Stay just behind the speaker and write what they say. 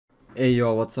Hey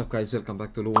yo, what's up guys, welcome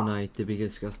back to Lunite, the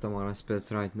biggest custom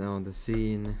RSPS right now on the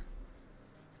scene.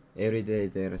 Every day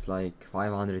there's like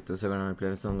 500 to 700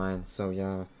 players online, so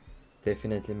yeah,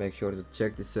 definitely make sure to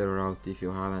check this server out if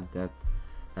you haven't yet.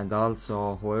 And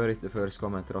also, whoever is the first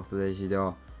commenter of today's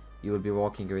video, you will be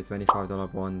walking with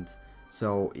 $25 bond.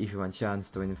 So if you want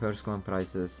chance to win first comment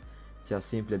prizes, just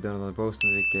simply turn on the post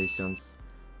notifications,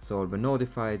 so you'll be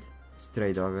notified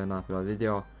straight away when I upload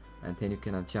video. And then you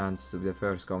can have chance to be the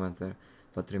first commenter,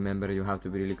 but remember you have to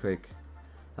be really quick.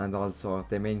 And also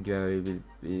the main giveaway will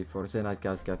be for Zenyte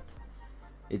Casket.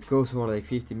 It goes for like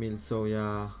 50 mil, so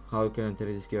yeah, how you can enter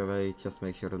this giveaway, just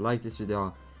make sure to like this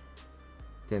video,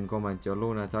 then comment your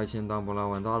Lunite IGN down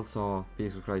below, and also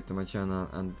please subscribe to my channel,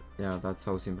 and yeah, that's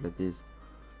how simple it is.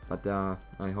 But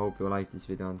I hope you like this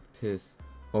video, and peace.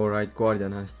 Alright,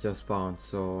 Guardian has just spawned,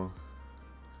 so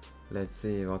let's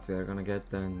see what we are gonna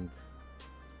get. And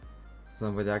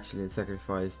somebody actually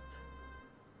sacrificed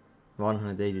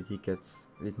 180 tickets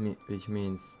with me, which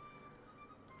means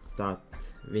that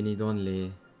we need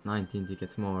only 19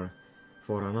 tickets more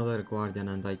for another Guardian,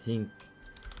 and I think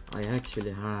I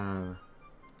actually have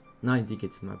 9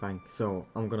 tickets in my bank, so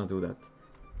I'm gonna do that.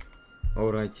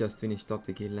 Alright, just finished up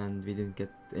the kill and we didn't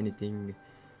get anything,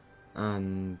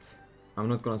 and I'm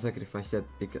not gonna sacrifice that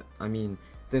because I mean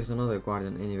there's another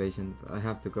Guardian anyways, and I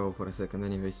have to go for a second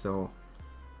anyway, so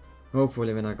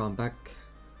hopefully when I come back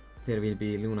there will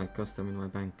be Lunite custom in my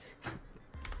bank.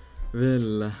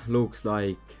 Well, looks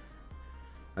like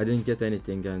I didn't get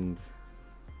anything, and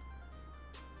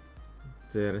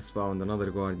there spawned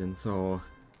another Guardian, so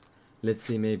let's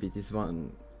see, maybe this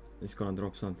one is gonna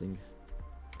drop something.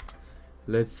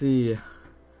 Let's see.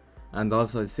 And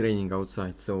also it's raining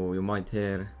outside, so you might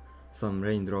hear some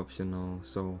raindrops, you know.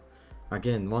 So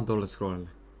again, $1 scroll.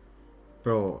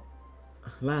 Bro,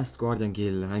 last Guardian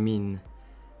kill, I mean,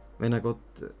 when I got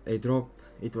a drop,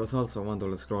 it was also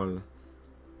 $1 scroll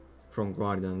from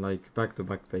Guardian, like back to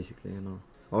back basically, you know.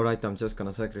 Alright, I'm just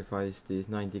gonna sacrifice these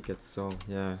 9 tickets, so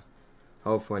yeah,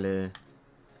 hopefully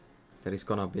there is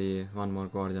gonna be one more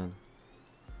Guardian.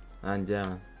 And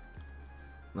yeah,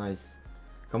 nice.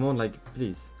 Come on, like,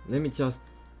 please, let me just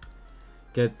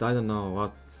get, I don't know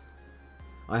what.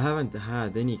 I haven't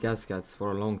had any caskets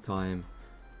for a long time,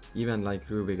 even like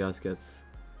ruby caskets.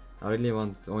 I really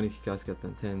want onyx casket,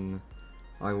 and then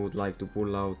I would like to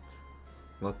pull out,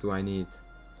 what do I need?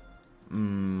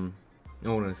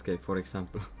 Owner escape, for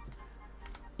example.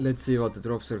 Let's see what the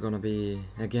drops are gonna be.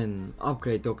 Again,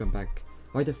 upgrade token pack.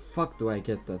 Why the fuck do I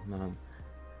get that, man?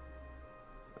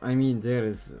 I mean, there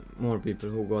is more people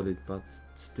who got it, but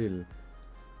still,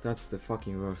 that's the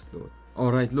fucking worst loot.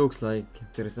 Alright, looks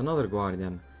like there is another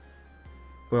Guardian.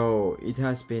 Bro, it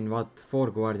has been, what,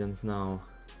 4 Guardians now?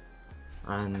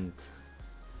 And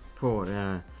 4,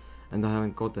 yeah. And I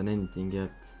haven't gotten anything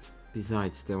yet,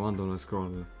 besides the $1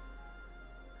 scroll.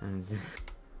 And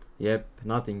yep,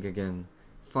 nothing again.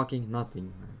 Fucking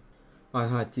nothing, man. I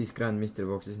had these grand mystery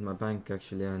boxes in my bank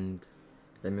actually, and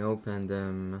let me open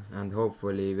them, and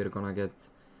hopefully we're gonna get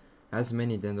as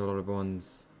many $10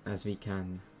 bonds as we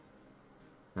can.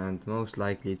 And most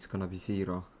likely it's gonna be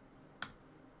 0.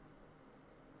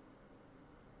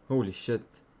 Holy shit.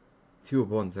 2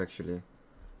 bonds actually.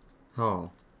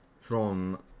 How?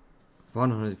 From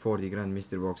 140 grand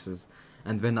mystery boxes,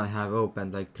 and when I have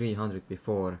opened like 300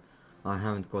 before, I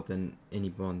haven't gotten any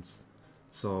bonds.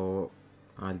 So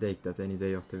I'll take that any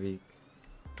day of the week.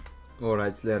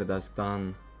 Alright, Slayer task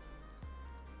done.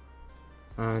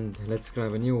 And let's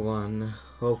grab a new one.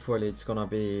 Hopefully it's gonna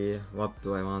be, what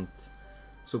do I want?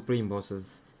 Supreme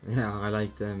bosses. Yeah, I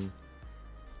like them.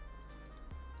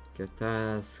 Get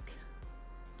task.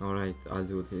 Alright, I'll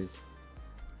do this.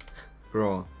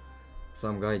 Bro,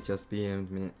 some guy just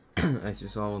PM'd me as you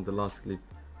saw on the last clip,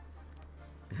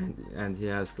 and he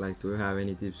asked like, do you have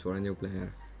any tips for a new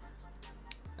player?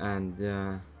 And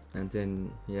yeah, and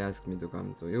then he asked me to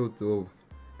come to YouTube,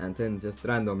 and then just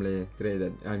randomly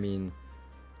traded, I mean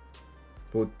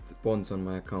put bonds on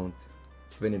my account,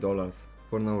 $20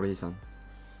 for no reason.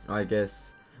 I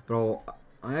guess, bro,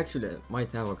 I actually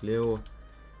might have a clue.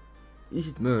 Is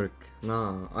it Merc?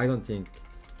 Nah, I don't think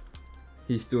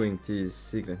he's doing these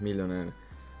secret millionaire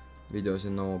videos,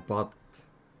 you know, but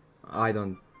I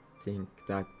don't think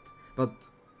that. But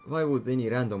why would any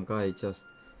random guy just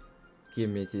give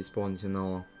me these bonds, you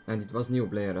know? And it was new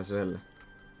player as well.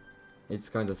 It's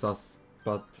kinda sus,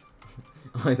 but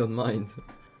I don't mind.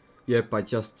 Yep, I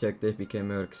just checked FBK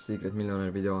Merc's secret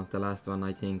millionaire video, the last one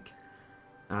I think.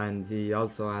 And he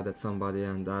also added somebody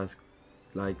and asked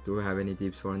like, do you have any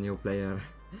tips for a new player?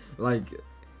 Like,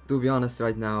 to be honest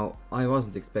right now, I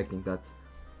wasn't expecting that.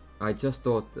 I thought he was gonna say like, do you have any tips for a new player? Like, to be honest right now, I wasn't expecting that. I thought he was gonna say like, do you have any tips for a new player? Like, to be honest right now, I wasn't expecting that. I thought he was gonna say like, do you have any tips for a new player? Like, to be honest right now, I wasn't expecting that. I I just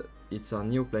thought it's a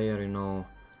new player, you know,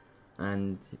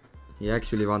 and he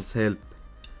actually wants help.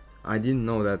 I didn't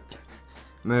know that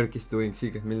Merc is doing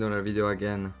Secret Millionaire video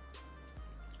again,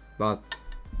 but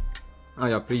I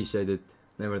appreciate it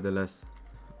nevertheless.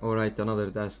 Alright,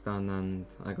 another task done, and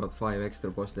I got 5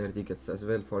 extra boss layer tickets as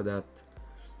well for that.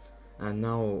 And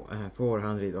now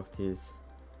 400 of these.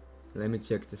 Let me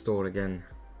check the store again.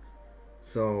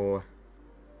 So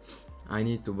I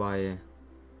need to buy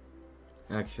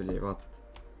actually what,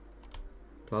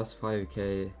 plus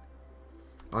 5k.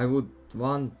 I would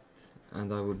want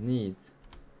and I would need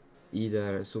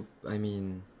either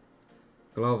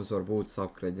gloves or boots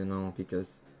upgrade, you know,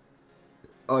 because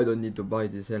I don't need to buy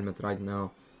this helmet right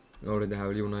now. I already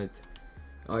have Lunite.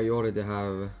 I already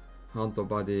have Hanto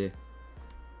body.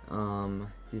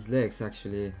 These legs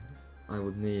actually I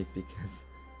would need, because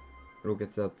look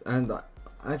at that. And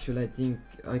actually I think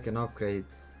I can upgrade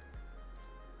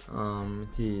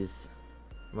these.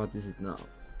 What is it now?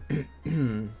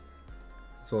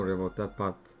 Sorry about that,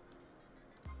 but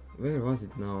where was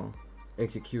it now?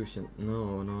 Execution.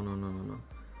 No.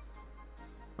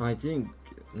 I think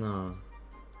no.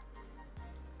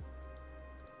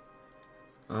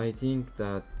 I think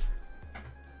that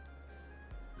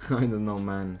I don't know,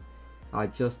 man. I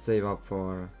just save up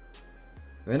for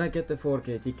when I get the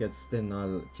 4k tickets, then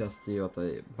I'll just see what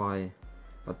I buy.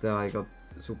 But I got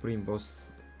Supreme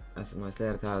Boss as my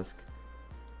Slayer task,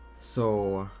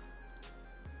 so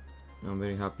I'm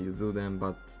very happy to do them.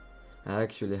 But I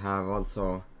actually have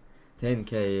also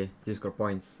 10k Discord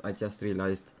points, I just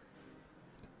realized,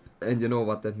 and you know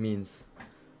what that means.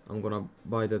 I'm gonna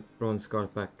buy that bronze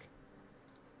card pack.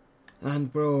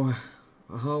 And bro,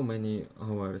 how many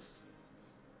hours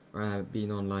I have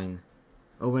been online?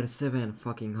 Over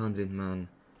 700, man.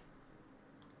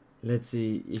 Let's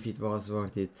see if it was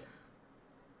worth it.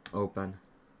 Open.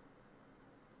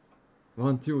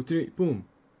 1, 2, 3, boom.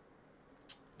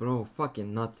 Bro,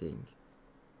 fucking nothing.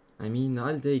 I mean,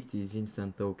 I'll take these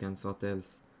instant tokens, what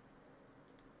else?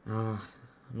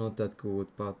 Not that good,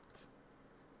 but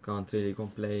can't really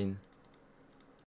complain.